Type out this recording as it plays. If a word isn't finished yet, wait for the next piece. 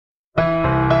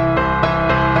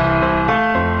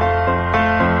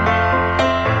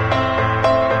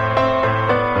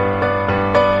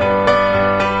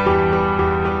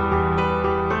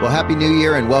Happy New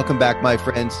Year and welcome back, my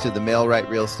friends, to the Mail-Right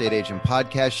Real Estate Agent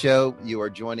Podcast Show. You are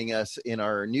joining us in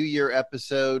our New Year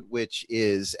episode, which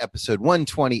is episode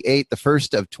 128, the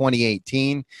first of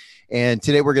 2018. And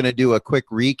today we're going to do a quick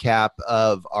recap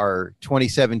of our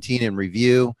 2017 in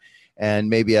review and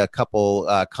maybe a couple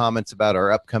comments about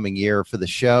our upcoming year for the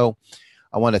show.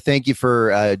 I want to thank you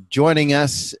for joining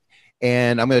us.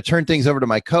 And I'm going to turn things over to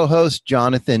my co-host,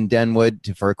 Jonathan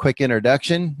Denwood, for a quick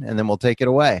introduction, and then we'll take it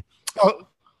away.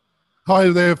 Hi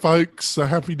there, folks.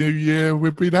 Happy New Year.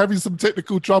 We've been having some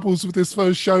technical troubles with this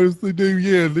first show of the new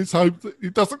year. Let's hope that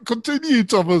it doesn't continue,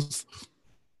 Thomas.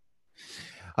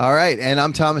 All right. And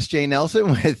I'm Thomas J. Nelson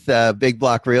with Big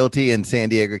Block Realty in San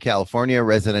Diego, California,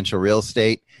 residential real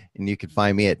estate. And you can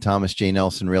find me at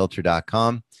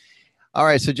thomasjnelsonrealtor.com. All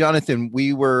right. So, Jonathan,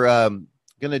 we were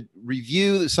going to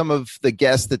review some of the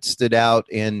guests that stood out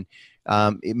in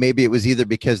maybe it was either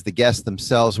because the guests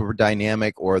themselves were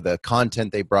dynamic or the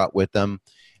content they brought with them.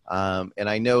 And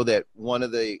I know that one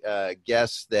of the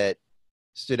guests that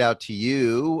stood out to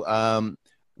you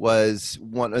was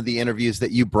one of the interviews that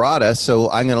you brought us. So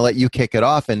I'm going to let you kick it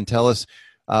off and tell us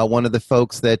one of the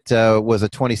folks that was a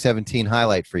 2017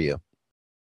 highlight for you.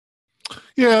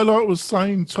 Yeah, like I was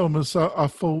saying, Thomas, I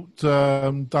thought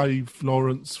Dave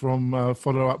Lawrence from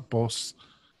Follow Up Boss,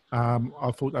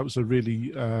 I thought that was a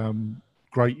really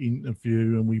great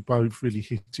interview, and we both really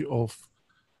hit it off.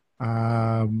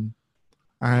 And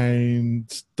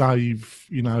Dave,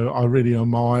 you know, I really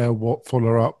admire what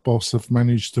Follow Up Boss have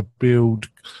managed to build,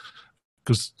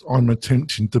 because I'm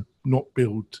attempting to not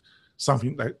build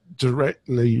something that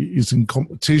directly is in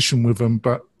competition with them,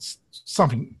 but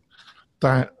something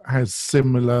that has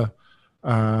similar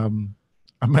amount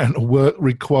of work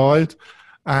required.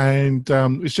 And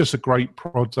it's just a great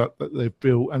product that they've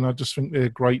built, and I just think they're a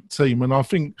great team. And I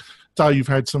think Dave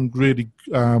had some really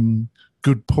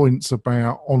good points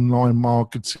about online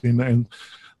marketing and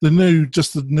the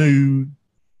new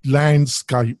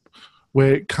landscape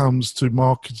where it comes to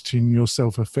marketing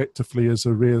yourself effectively as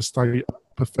a real estate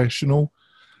professional,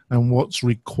 and what's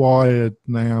required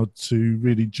now to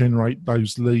really generate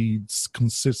those leads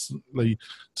consistently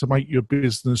to make your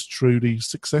business truly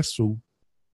successful,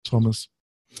 Thomas.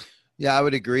 Yeah, I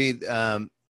would agree,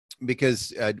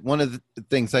 because one of the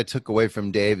things I took away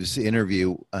from Dave's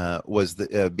interview was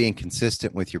being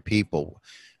consistent with your people.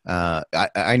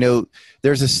 I know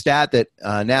there's a stat that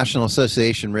National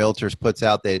Association Realtors puts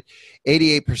out that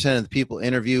 88% of the people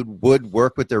interviewed would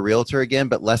work with their realtor again,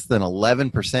 but less than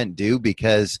 11% do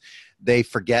because they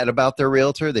forget about their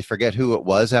realtor. They forget who it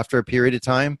was after a period of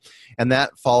time. And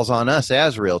that falls on us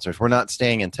as realtors. We're not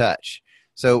staying in touch.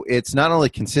 So it's not only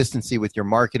consistency with your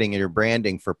marketing and your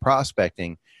branding for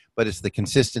prospecting, but it's the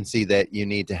consistency that you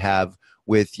need to have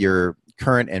with your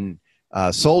current and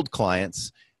sold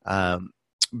clients,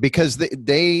 because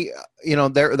they're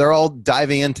all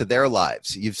diving into their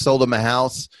lives. You've sold them a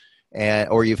house,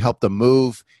 or you've helped them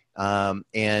move,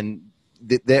 and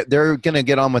they're going to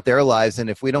get on with their lives. And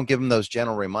if we don't give them those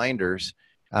gentle reminders,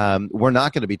 we're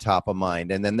not going to be top of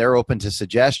mind. And then they're open to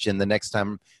suggestion the next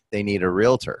time they need a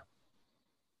realtor.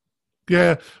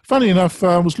 Yeah, funny enough,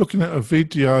 I was looking at a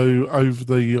video over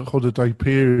the holiday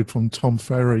period from Tom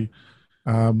Ferry,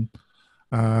 and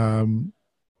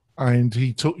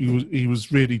he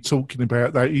was really talking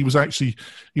about that. He was actually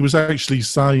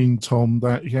saying, Tom,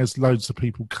 that he has loads of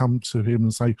people come to him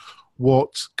and say,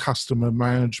 what customer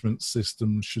management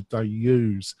system should they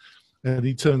use? And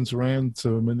he turns around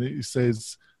to them and he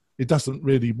says, it doesn't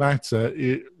really matter.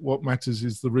 What matters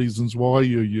is the reasons why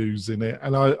you're using it.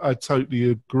 And I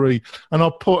totally agree. And I'll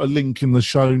put a link in the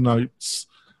show notes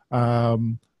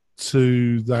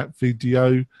to that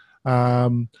video,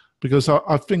 because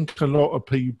I think a lot of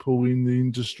people in the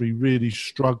industry really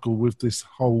struggle with this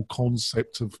whole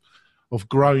concept of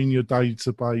growing your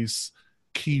database,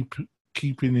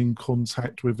 keeping in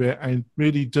contact with it, and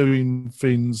really doing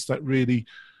things that really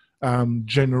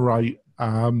generate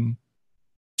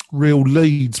real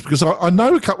leads, because I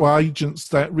know a couple of agents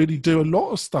that really do a lot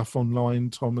of stuff online,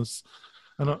 Thomas,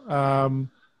 and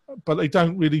but they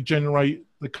don't really generate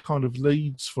the kind of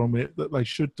leads from it that they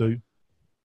should do.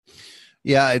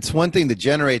 Yeah, it's one thing to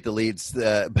generate the leads,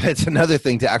 but it's another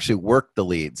thing to actually work the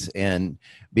leads and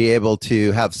be able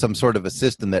to have some sort of a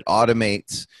system that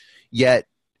automates yet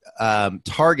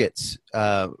targets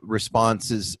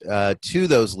responses to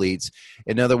those leads.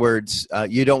 In other words,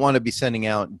 you don't want to be sending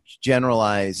out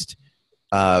generalized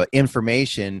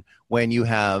information when you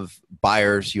have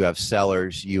buyers, you have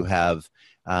sellers, you have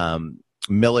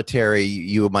military,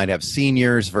 you might have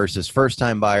seniors versus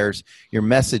first-time buyers. Your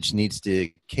message needs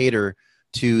to cater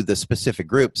to the specific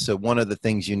groups. So one of the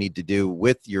things you need to do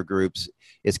with your groups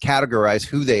is categorize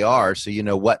who they are, so you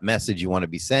know what message you want to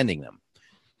be sending them.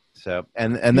 So,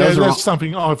 and those are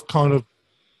something I've kind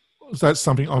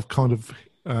of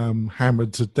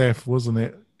hammered to death, wasn't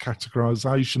it?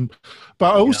 Categorization.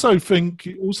 But I also think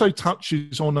it also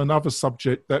touches on another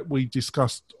subject that we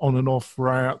discussed on and off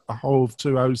throughout the whole of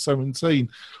 2017,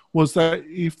 was that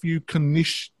if you can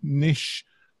niche,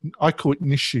 I call it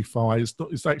nicheify.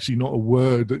 It's actually not a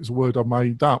word. It's a word I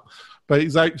made up, but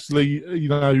it's actually,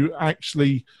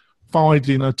 actually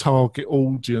finding a target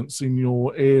audience in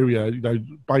your area,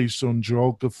 based on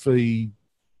geography,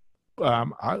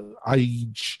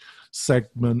 age,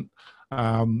 segment,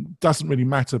 doesn't really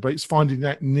matter, but it's finding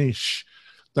that niche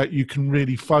that you can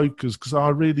really focus, because I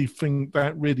really think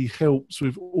that really helps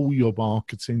with all your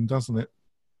marketing, doesn't it?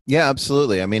 Yeah,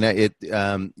 absolutely. I mean,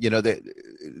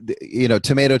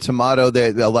 tomato.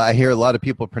 I hear a lot of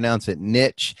people pronounce it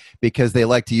niche because they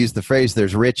like to use the phrase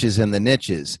 "there's riches in the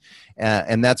niches,"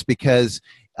 and that's because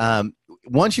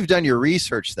once you've done your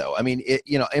research, though, I mean,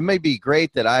 it may be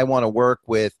great that I want to work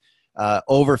with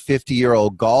over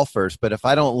 50-year-old golfers, but if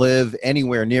I don't live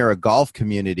anywhere near a golf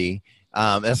community,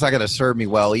 that's not going to serve me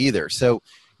well either. So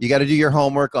you got to do your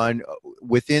homework on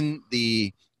within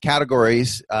the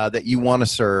categories that you want to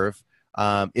serve.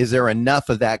 Is there enough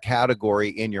of that category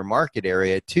in your market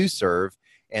area to serve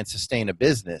and sustain a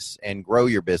business and grow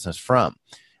your business from?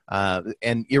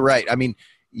 And you're right. I mean,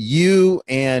 you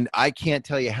and I can't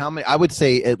tell you how many, I would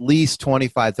say at least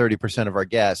 25-30% of our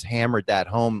guests hammered that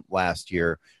home last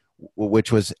year,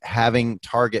 which was having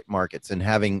target markets and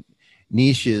having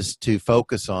niches to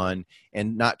focus on,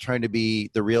 and not trying to be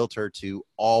the realtor to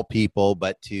all people,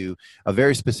 but to a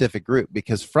very specific group,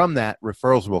 because from that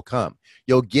referrals will come.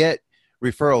 You'll get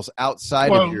referrals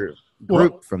outside of your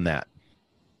group from that.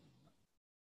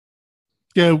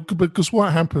 Yeah, because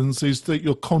what happens is that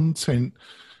your content,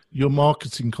 your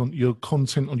marketing, your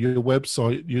content on your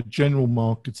website, your general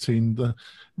marketing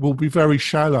will be very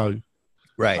shallow.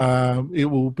 Right. It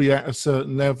will be at a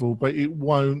certain level, but it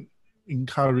won't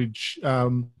encourage,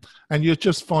 and you'll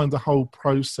just find the whole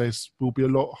process will be a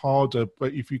lot harder.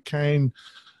 But if you can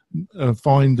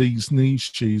find these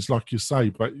niches, like you say,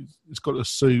 but it's got to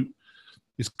suit,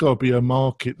 it's got to be a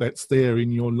market that's there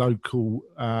in your local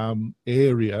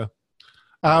area.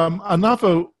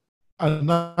 Another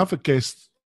guest,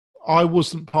 I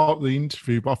wasn't part of the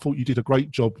interview, but I thought you did a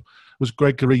great job, was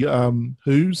Gregory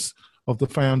Hughes, of the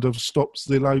founder of Stop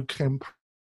Zillow campaign.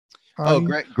 Oh,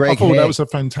 Greg I thought Haig. That was a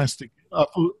fantastic.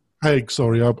 Haig,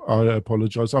 sorry, I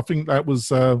apologise. I think that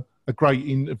was a great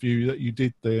interview that you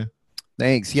did there.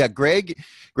 Thanks. Yeah, Greg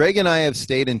and I have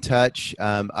stayed in touch.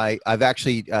 I've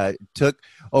actually took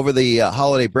over the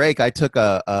holiday break. I took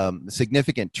a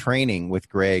significant training with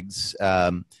Greg's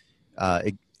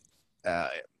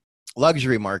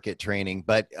luxury market training,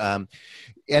 but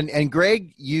and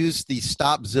Greg used the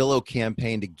Stop Zillow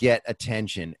campaign to get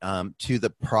attention to the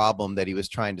problem that he was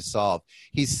trying to solve.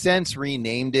 He's since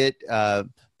renamed it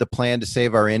the Plan to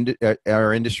Save our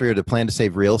industry, or the Plan to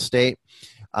Save real estate,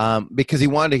 because he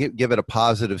wanted to give it a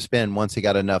positive spin once he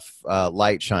got enough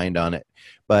light shined on it.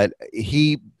 But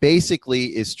he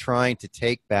basically is trying to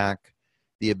take back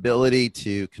the ability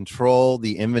to control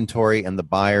the inventory and the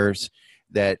buyers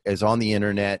that is on the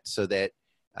internet, so that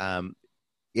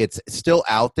it's still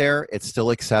out there, it's still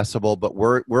accessible, but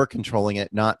we're controlling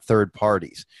it, not third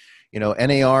parties.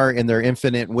 NAR in their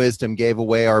infinite wisdom gave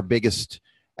away our biggest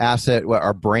asset,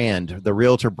 our brand, the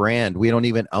realtor brand. We don't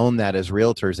even own that as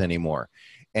realtors anymore.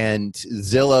 And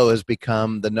Zillow has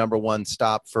become the number one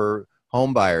stop for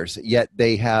home buyers, yet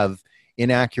they have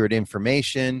inaccurate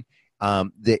information.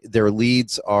 Their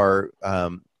leads are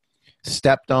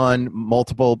stepped on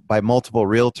by multiple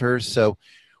realtors. So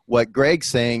what Greg's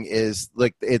saying is,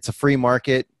 look, it's a free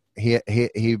market.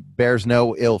 He bears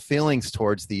no ill feelings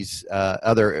towards these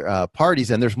other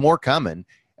parties, and there's more coming.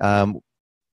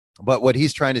 But what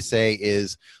he's trying to say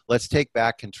is, let's take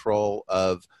back control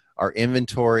of our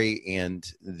inventory and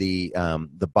the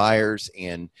buyers,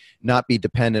 and not be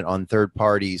dependent on third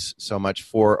parties so much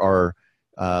for our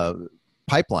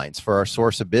pipelines, for our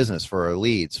source of business, for our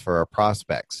leads, for our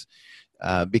prospects.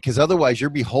 Because otherwise you're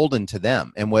beholden to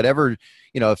them. And whatever,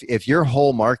 if your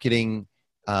whole marketing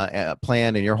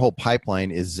plan and your whole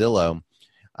pipeline is Zillow,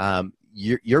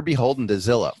 you're beholden to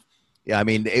Zillow. Yeah, I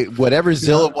mean, whatever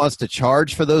Zillow wants to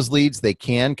charge for those leads, they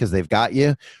can, because they've got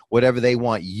you. Whatever they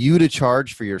want you to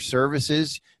charge for your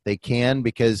services, they can,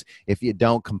 because if you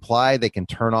don't comply, they can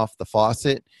turn off the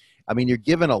faucet. I mean, you're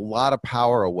giving a lot of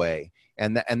power away.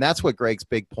 And that's what Greg's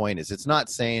big point is. It's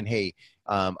not saying, hey,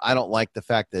 I don't like the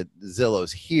fact that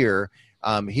Zillow's here.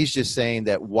 He's just saying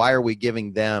that, why are we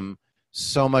giving them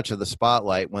so much of the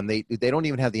spotlight when they don't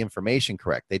even have the information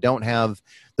correct. They don't have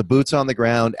the boots on the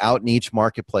ground out in each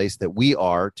marketplace that we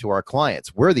are to our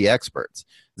clients. We're the experts.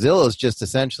 Zillow is just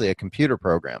essentially a computer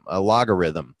program, a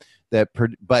logarithm,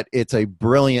 but it's a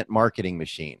brilliant marketing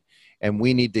machine. And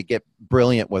we need to get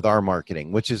brilliant with our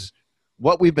marketing, which is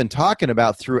what we've been talking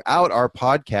about throughout our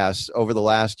podcasts over the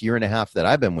last year and a half that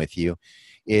I've been with you,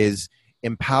 is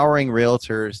empowering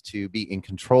realtors to be in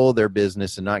control of their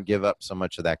business and not give up so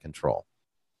much of that control.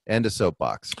 And a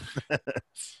soapbox.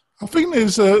 I think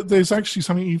there's actually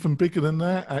something even bigger than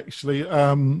that, actually.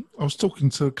 I was talking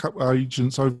to a couple of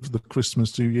agents over the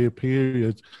Christmas New Year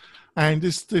period, and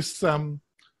this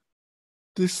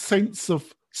sense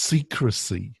of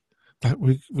secrecy that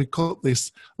we got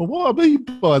this. And what I mean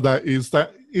by that is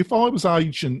that if I was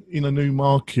agent in a new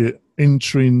market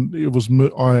entering,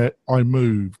 I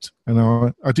moved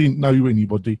and I didn't know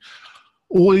anybody,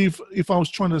 or if I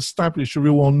was trying to establish a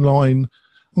real online,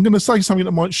 I'm going to say something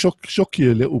that might shock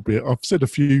you a little bit. I've said a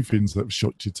few things that have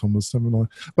shocked you, Thomas, haven't I?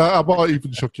 But I might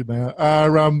even shock you now.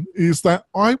 Is that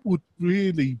I would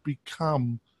really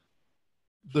become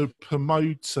the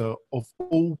promoter of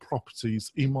all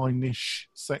properties in my niche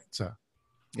sector.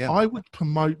 Yeah. I would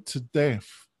promote to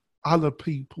death other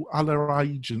people, other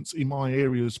agents in my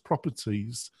area's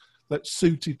properties that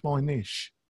suited my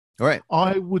niche. All right.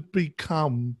 I would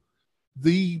become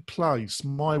the place,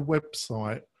 my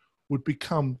website would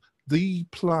become the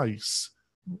place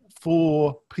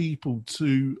for people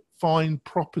to find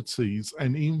properties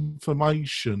and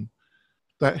information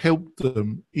that help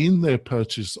them in their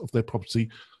purchase of their property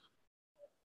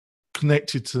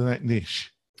connected to that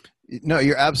niche. No,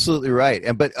 you're absolutely right.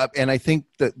 And I think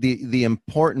that the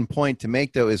important point to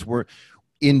make, though, is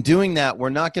in doing that, we're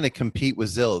not going to compete with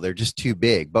Zillow. They're just too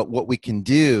big. But what we can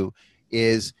do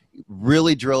is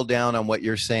really drill down on what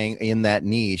you're saying in that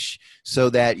niche so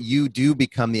that you do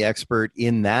become the expert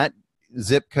in that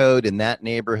zip code, in that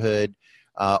neighborhood,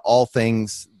 all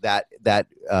things that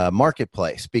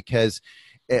marketplace, because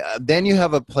then you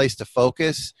have a place to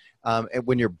focus.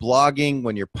 When you're blogging,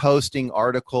 when you're posting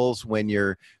articles, when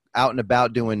you're out and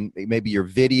about doing maybe your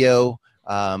video,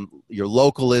 your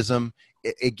localism,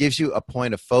 it gives you a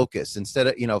point of focus instead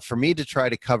of, for me to try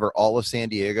to cover all of San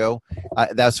Diego.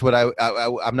 That's what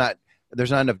I'm not,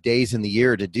 there's not enough days in the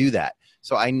year to do that.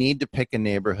 So I need to pick a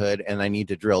neighborhood and I need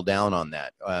to drill down on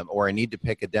that, or I need to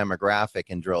pick a demographic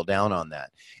and drill down on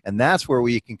that. And that's where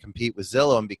we can compete with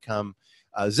Zillow and become,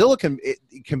 Zillow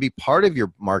can be part of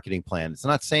your marketing plan. It's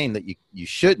not saying that you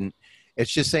shouldn't.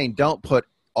 It's just saying don't put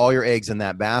all your eggs in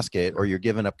that basket or you're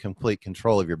giving up complete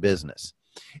control of your business.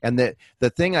 And the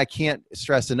thing I can't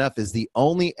stress enough is the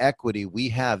only equity we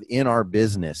have in our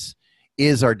business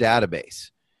is our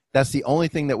database. That's the only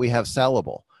thing that we have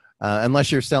sellable.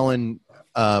 Unless you're selling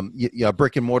a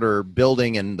brick and mortar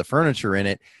building and the furniture in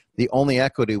it, the only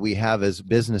equity we have as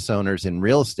business owners in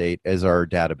real estate is our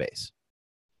database.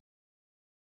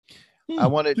 I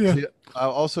wanted to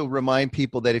also remind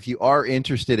people that if you are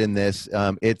interested in this,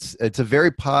 it's a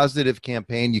very positive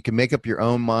campaign. You can make up your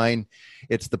own mind.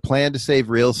 It's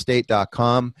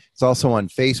theplantosaverealestate.com. It's also on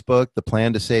Facebook, The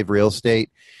Plan to Save Real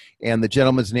Estate. And the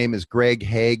gentleman's name is Greg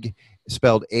Hague,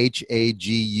 spelled Hague.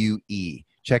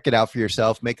 Check it out for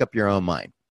yourself. Make up your own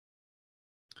mind.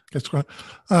 That's great.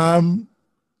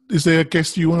 Is there a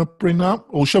guest you want to bring up?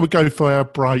 Or shall we go for our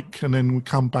break and then we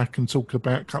come back and talk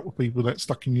about a couple of people that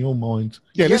stuck in your mind?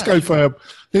 Let's go.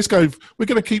 We're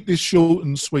going to keep this short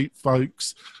and sweet,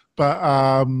 folks. But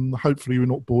hopefully we're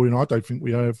not boring. I don't think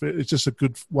we have. It's just a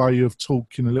good way of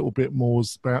talking a little bit more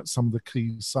about some of the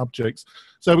key subjects.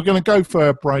 So we're going to go for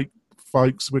a break,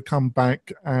 folks. We'll come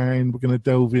back and we're going to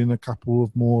delve in a couple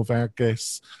of more of our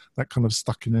guests that kind of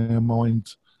stuck in our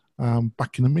mind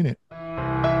back in a minute.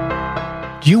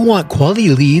 Do you want quality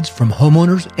leads from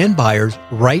homeowners and buyers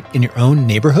right in your own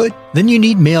neighborhood? Then you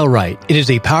need MailRight. It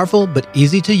is a powerful but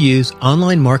easy to use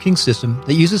online marketing system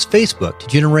that uses Facebook to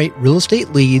generate real estate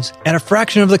leads at a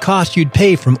fraction of the cost you'd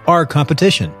pay from our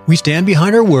competition. We stand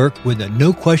behind our work with a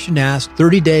no question asked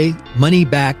 30-day money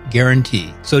back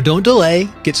guarantee. So don't delay.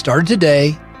 Get started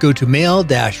today. Go to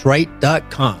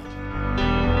mail-right.com.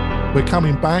 We're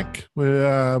coming back.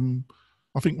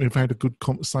 I think we've had a good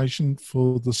conversation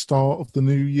for the start of the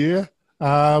new year.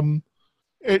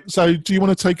 So do you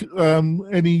want to take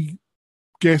any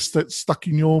guest that's stuck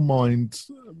in your mind?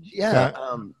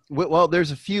 Well,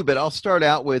 there's a few, but I'll start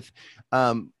out with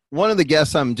one of the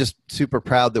guests I'm just super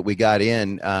proud that we got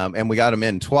in, and we got him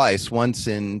in twice, once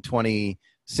in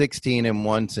 2016 and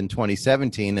once in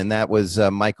 2017, and that was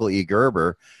Michael E.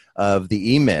 Gerber of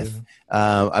the E-Myth.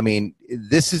 I mean,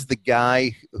 this is the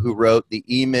guy who wrote the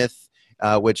E-Myth,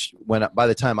 which by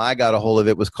the time I got a hold of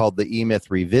it was called The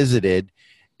E-Myth Revisited.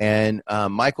 And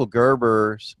Michael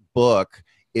Gerber's book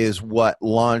is what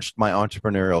launched my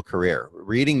entrepreneurial career.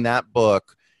 Reading that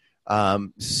book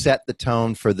set the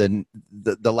tone for the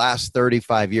last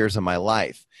 35 years of my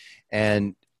life.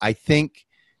 And I think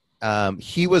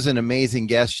he was an amazing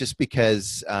guest just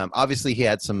because obviously he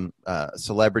had some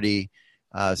celebrity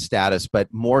status,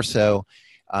 but more so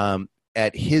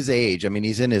at his age. I mean,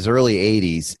 he's in his early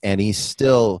 80s and he's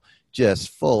still just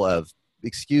full of,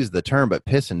 excuse the term, but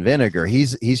piss and vinegar.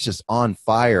 He's just on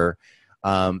fire.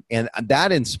 And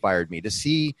that inspired me to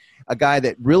see a guy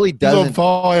that really doesn't. He's on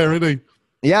fire, isn't he?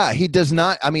 Yeah, he does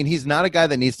not. I mean, he's not a guy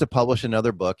that needs to publish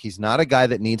another book. He's not a guy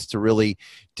that needs to really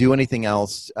do anything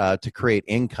else to create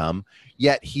income.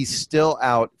 Yet he's still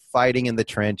out fighting in the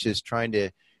trenches, trying to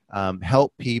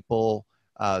help people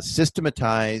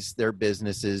systematize their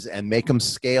businesses and make them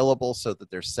scalable so that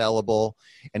they're sellable.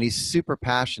 And he's super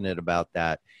passionate about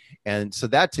that. And so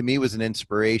that to me was an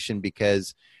inspiration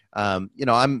because I'm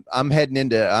heading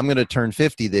into, I'm going to turn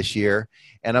 50 this year,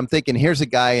 and I'm thinking, here's a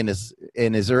guy in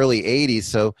his early 80s.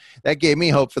 So that gave me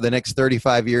hope for the next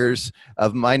 35 years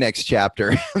of my next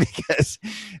chapter because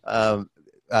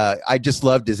I just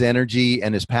loved his energy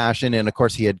and his passion. And of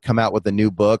course he had come out with a new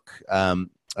book,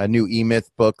 a new E-Myth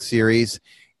book series.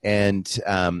 And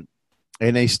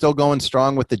he's still going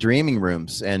strong with the dreaming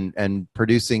rooms and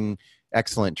producing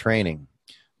excellent training.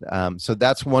 So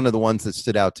that's one of the ones that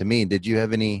stood out to me. Did you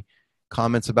have any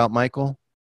comments about Michael?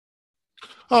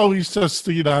 Oh, he's just,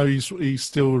 he's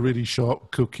still a really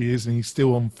sharp cookie, isn't he? He's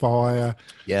still on fire.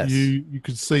 Yes. You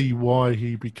could see why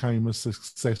he became a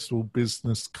successful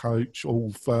business coach,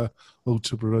 author,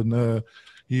 entrepreneur.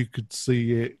 You could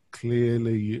see it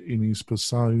clearly in his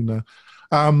persona.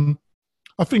 I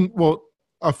think what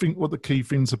the key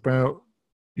things about,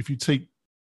 if you take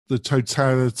the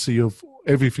totality of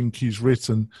everything he's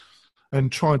written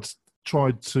and tried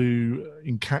to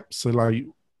encapsulate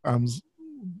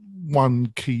one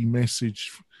key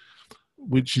message,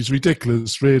 which is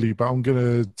ridiculous really, but I'm going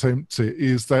to attempt it,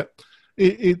 is that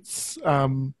it's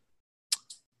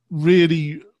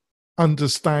really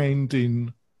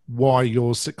understanding why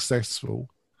you're successful,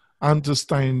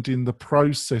 understanding the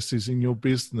processes in your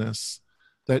business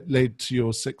that led to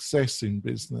your success in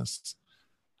business,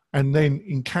 and then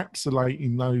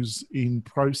encapsulating those in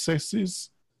processes,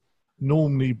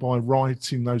 normally by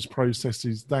writing those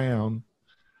processes down,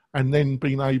 and then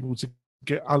being able to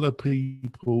get other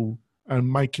people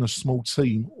and making a small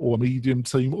team or a medium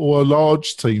team or a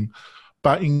large team,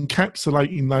 but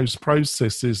encapsulating those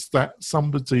processes that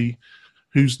somebody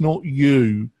who's not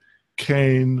you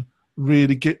can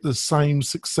really get the same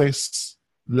success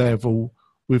level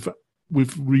with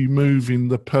removing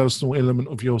the personal element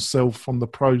of yourself from the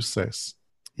process.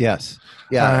 Yes.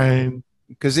 Yeah. And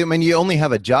because I mean, you only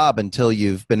have a job until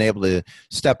you've been able to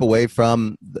step away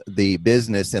from the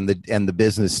business, and the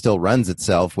business still runs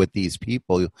itself with these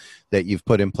people that you've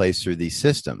put in place through these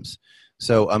systems.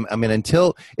 So I mean,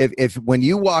 until if when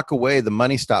you walk away, the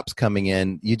money stops coming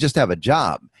in, you just have a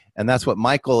job, and that's what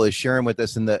Michael is sharing with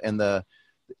us in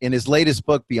his latest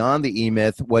book, Beyond the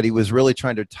E-Myth. What he was really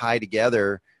trying to tie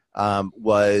together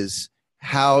was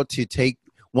how to take,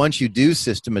 once you do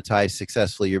systematize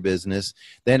successfully your business,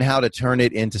 then how to turn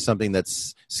it into something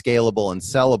that's scalable and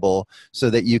sellable so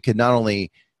that you can not only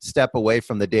step away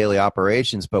from the daily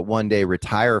operations, but one day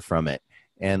retire from it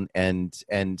and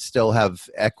still have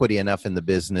equity enough in the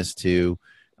business to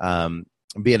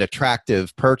be an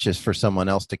attractive purchase for someone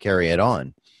else to carry it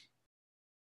on.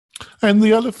 And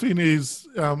the other thing is,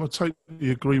 I totally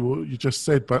agree with what you just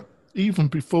said, but even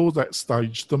before that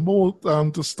stage, the more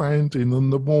understanding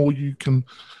and the more you can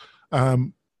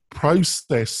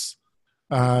process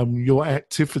your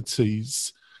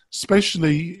activities,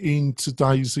 especially in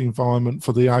today's environment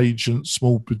for the agent,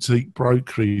 small boutique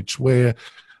brokerage, where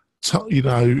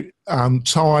time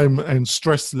and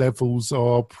stress levels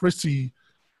are pretty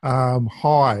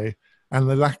high, and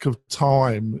the lack of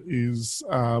time is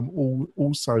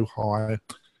also high,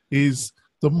 is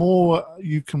the more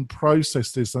you can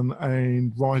process this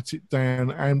and write it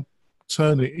down and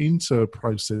turn it into a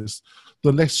process,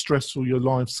 the less stressful your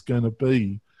life's going to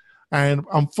be. And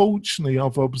unfortunately,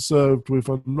 I've observed with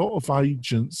a lot of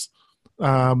agents,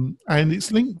 and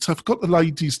it's linked, I forgot the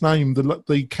lady's name,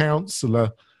 the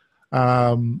counsellor,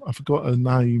 I forgot her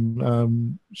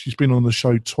name. She's been on the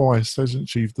show twice, hasn't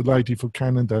she? The lady from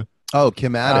Canada. Oh,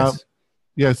 Kim Addis.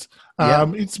 Yes.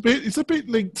 Yeah. It's a bit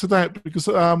linked to that because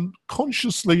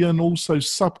consciously and also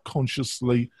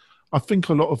subconsciously, I think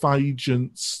a lot of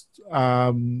agents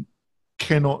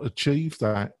cannot achieve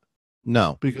that.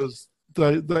 No. Because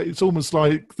it's almost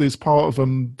like there's part of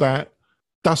them that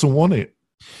doesn't want it.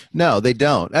 No, they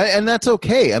don't. And that's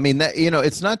okay. I mean, that,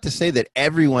 it's not to say that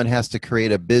everyone has to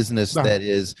create a business that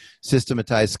is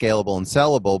systematized, scalable, and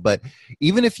sellable. But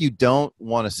even if you don't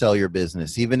want to sell your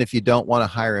business, even if you don't want to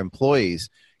hire employees,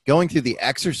 going through the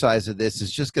exercise of this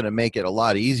is just going to make it a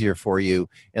lot easier for you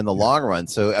in the long run.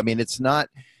 So, I mean, it's not,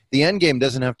 the end game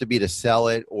doesn't have to be to sell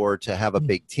it or to have a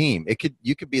big team.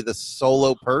 You could be the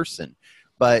solo person,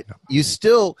 but you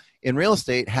still, in real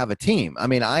estate, have a team. I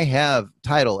mean, I have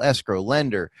title, escrow,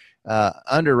 lender,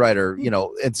 underwriter,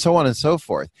 and so on and so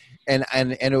forth. And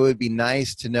it would be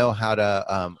nice to know how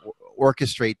to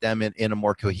orchestrate them in a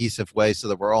more cohesive way so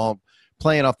that we're all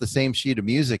playing off the same sheet of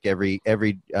music every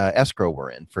escrow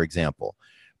we're in, for example.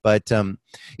 But,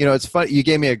 it's fun. You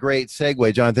gave me a great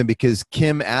segue, Jonathan, because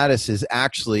Kim Addis is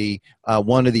actually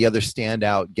one of the other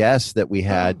standout guests that we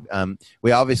had.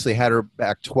 We obviously had her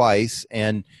back twice,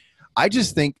 and I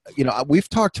just think, we've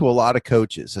talked to a lot of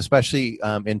coaches, especially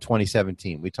in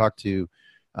 2017. We talked to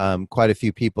quite a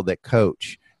few people that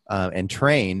coach and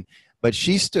train, but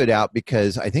she stood out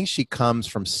because I think she comes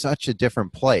from such a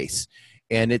different place.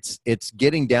 And it's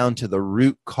getting down to the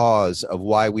root cause of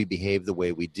why we behave the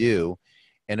way we do,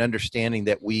 and understanding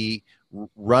that we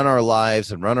run our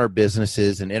lives and run our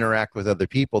businesses and interact with other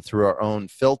people through our own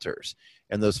filters.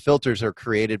 And those filters are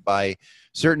created by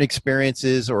certain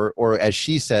experiences, or as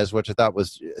she says, which I thought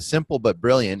was simple but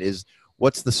brilliant, is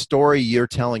what's the story you're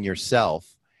telling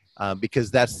yourself?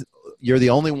 Because you're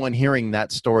the only one hearing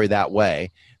that story that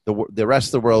way. The rest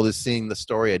of the world is seeing the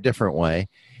story a different way.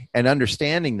 And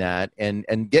understanding that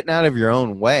and getting out of your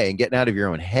own way and getting out of your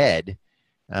own head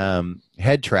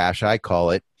trash, I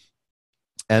call it.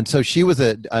 And so she was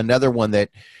another one that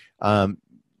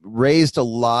raised a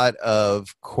lot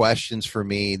of questions for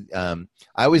me. I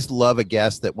always love a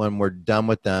guest that when we're done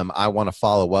with them, I want to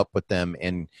follow up with them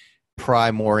and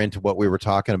pry more into what we were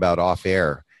talking about off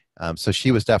air. So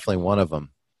she was definitely one of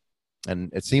them.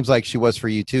 And it seems like she was for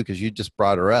you too, because you just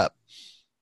brought her up.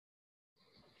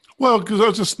 Well, because I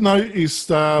just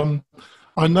noticed,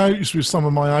 with some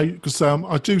of my, because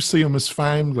I do see them as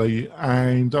family,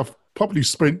 and I've probably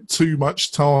spent too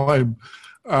much time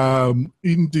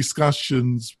in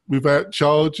discussions without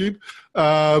charging.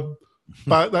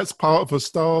 But that's part of a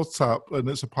startup, and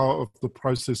it's a part of the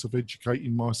process of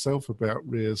educating myself about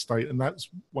real estate. And that's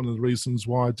one of the reasons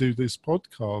why I do this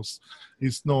podcast.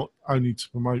 It's not only to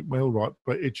promote Wellwright,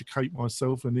 but educate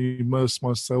myself and immerse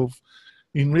myself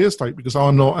in real estate, because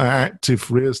I'm not an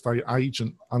active real estate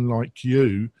agent, unlike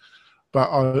you.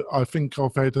 But I think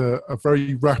I've had a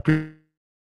very rapid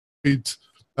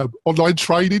online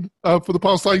training for the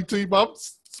past 18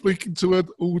 months, speaking to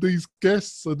all these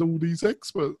guests and all these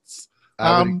experts.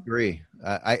 I would agree.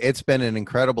 It's been an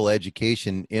incredible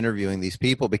education interviewing these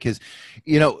people, because,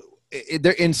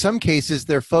 in some cases,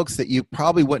 they're folks that you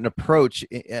probably wouldn't approach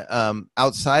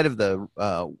outside of the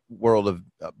world of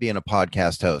being a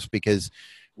podcast host, because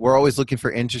we're always looking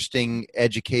for interesting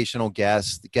educational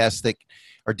guests that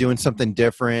are doing something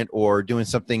different or doing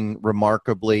something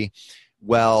remarkably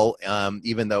well,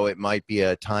 even though it might be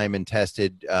a time and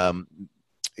tested, at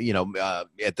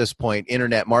this point,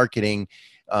 internet marketing.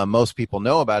 Most people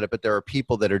know about it, but there are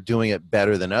people that are doing it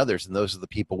better than others, and those are the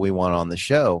people we want on the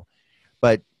show.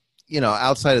 But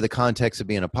outside of the context of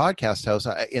being a podcast host,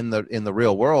 in the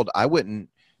real world, I wouldn't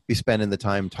be spending the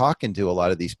time talking to a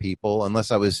lot of these people unless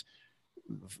I was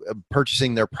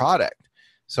purchasing their product.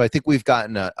 So I think we've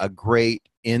gotten a great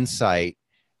insight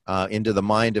into the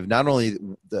mind of not only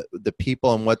the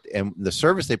people and the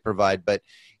service they provide, but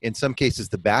in some cases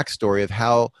the backstory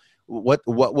of what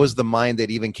was the mind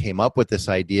that even came up with this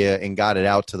idea and got it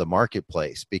out to the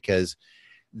marketplace, because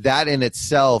that in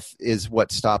itself is what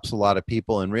stops a lot of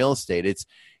people in real estate.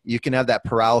 You can have that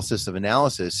paralysis of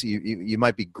analysis. You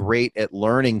might be great at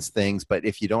learning things, but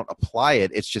if you don't apply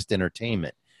it, it's just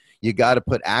entertainment. You got to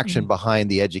put action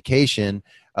behind the education.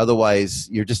 Otherwise,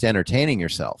 you're just entertaining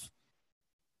yourself.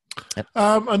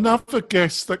 Another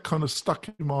guest that kind of stuck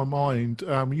in my mind,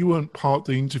 you weren't part of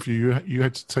the interview, you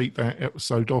had to take that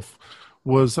episode off,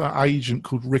 was an agent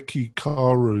called Ricky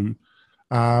Carew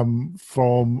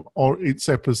from its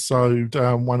episode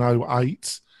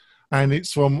 108. And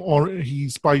it's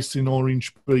he's based in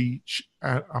Orange Beach,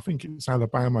 I think it's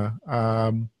Alabama.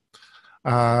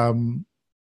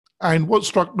 And what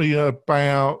struck me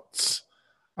about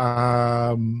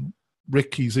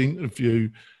Ricky's interview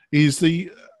is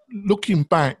looking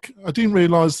back, I didn't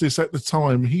realise this at the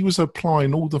time, he was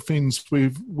applying all the things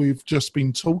we've just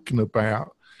been talking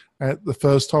about at the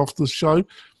first half of the show.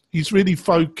 He's really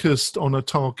focused on a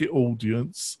target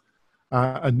audience,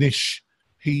 a niche.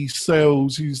 He's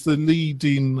the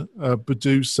leading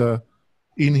producer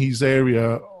in his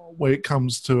area when it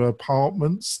comes to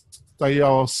apartments. They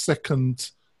are second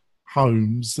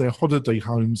homes, they're holiday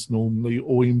homes normally,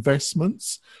 or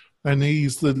investments. And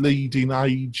he's the leading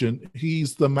agent.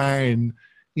 He's the man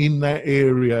in that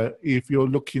area. If you're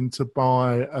looking to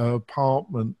buy an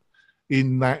apartment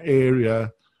in that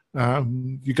area,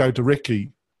 you go to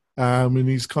Ricky. And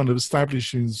he's kind of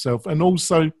establishing himself. And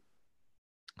also,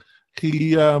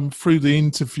 he, through the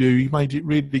interview, he made it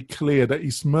really clear that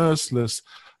he's merciless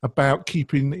about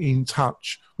keeping in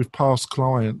touch with past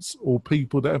clients or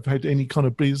people that have had any kind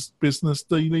of business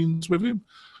dealings with him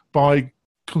by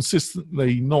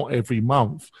consistently, not every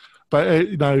month, but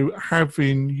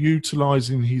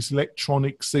utilizing his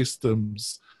electronic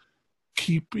systems,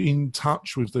 keep in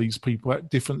touch with these people at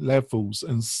different levels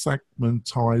and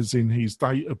segmentizing his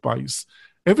database.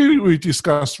 Everything we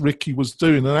discussed Ricky was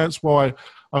doing, and that's why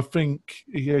I think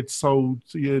he had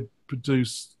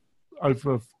produced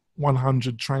over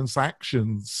 100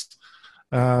 transactions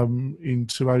in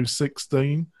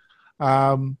 2016,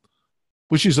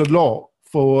 which is a lot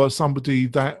for somebody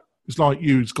that is like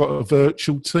you, who's got a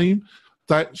virtual team.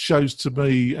 That shows to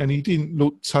me, and he didn't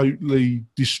look totally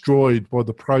destroyed by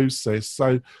the process.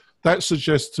 So that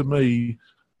suggests to me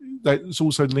that it's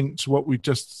also linked to what we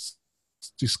just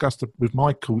discussed with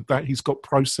Michael, that he's got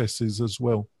processes as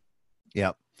well.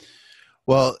 Yeah.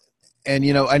 Well, and,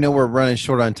 I know we're running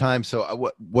short on time.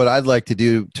 So what I'd like to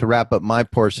do to wrap up my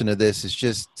portion of this is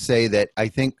just say that I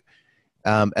think,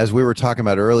 as we were talking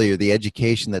about earlier, the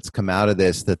education that's come out of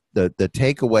this, the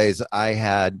takeaways I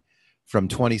had from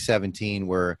 2017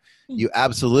 were you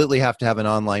absolutely have to have an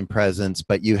online presence,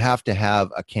 but you have to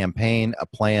have a campaign, a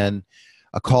plan,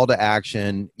 a call to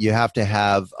action. You have to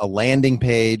have a landing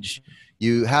page.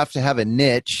 You have to have a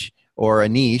niche or a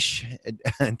niche,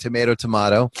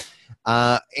 tomato.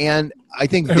 And I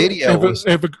think video I was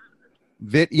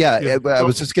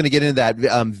just going to get into that.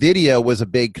 Video was a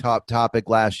big topic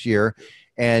last year.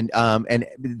 And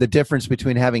the difference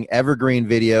between having evergreen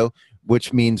video,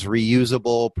 which means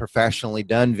reusable, professionally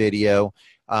done video,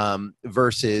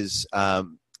 versus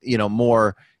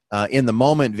more in the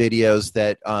moment videos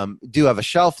that do have a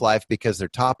shelf life because they're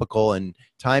topical and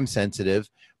time sensitive,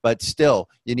 but still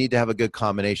you need to have a good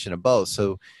combination of both.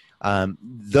 So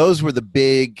those were the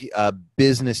big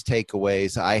business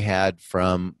takeaways I had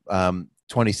from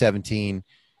 2017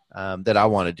 that I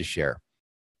wanted to share.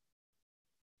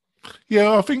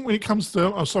 Yeah, I think when it comes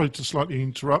to, I'm sorry to slightly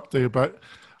interrupt there, but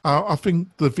I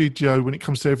think the video, when it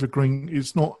comes to evergreen,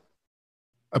 it's not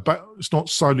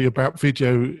solely about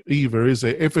video either, is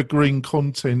it? Evergreen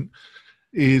content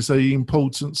is an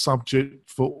important subject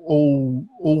for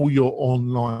all your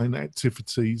online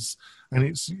activities, and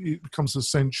it becomes a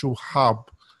central hub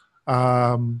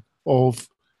of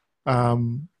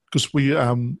because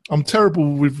I'm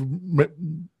terrible with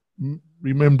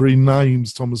remembering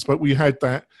names, Thomas, but we had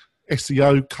that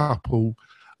SEO couple,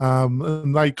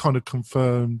 and they kind of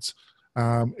confirmed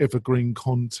evergreen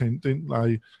content, didn't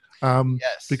they?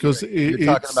 Yes, because you're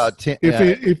talking about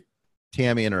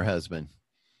Tammy and her husband.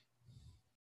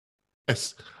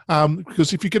 Yes,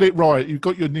 because if you get it right, you've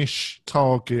got your niche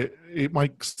target. It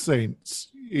makes sense.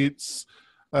 It's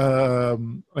a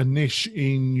niche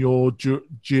in your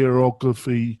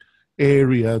geography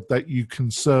area that you can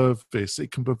service.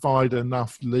 It can provide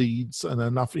enough leads and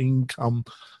enough income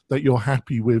that you're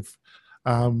happy with.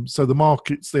 So the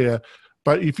market's there.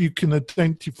 But if you can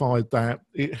identify that,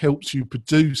 it helps you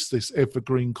produce this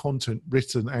evergreen content,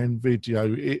 written and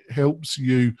video. It helps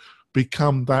you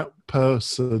become that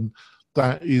person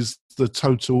that is the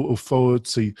total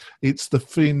authority. It's the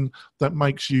thing that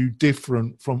makes you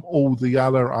different from all the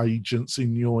other agents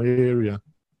in your area.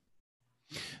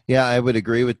 Yeah, I would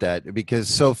agree with that because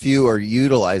so few are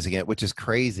utilizing it, which is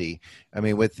crazy. I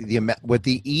mean, with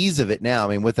the ease of it now, I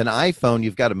mean, with an iPhone,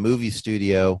 you've got a movie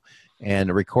studio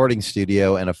and a recording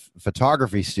studio and a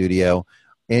photography studio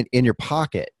in your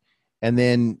pocket. And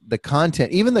then the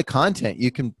content,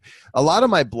 you can, a lot of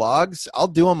my blogs, I'll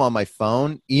do them on my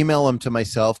phone, email them to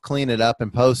myself, clean it up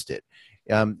and post it.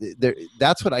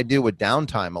 That's what I do with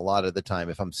downtime a lot of the time.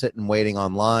 If I'm sitting waiting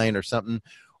online or something,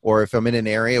 or if I'm in an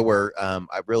area where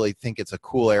I really think it's a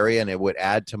cool area and it would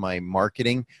add to my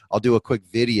marketing, I'll do a quick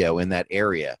video in that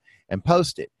area and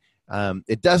post it.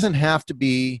 It doesn't have to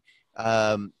be,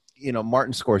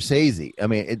 Martin Scorsese. I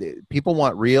mean, people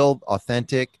want real,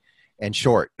 authentic, and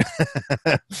short.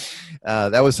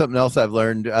 That was something else I've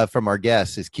learned from our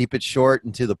guests is keep it short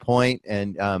and to the point,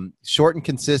 and short and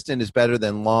consistent is better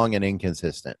than long and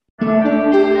inconsistent.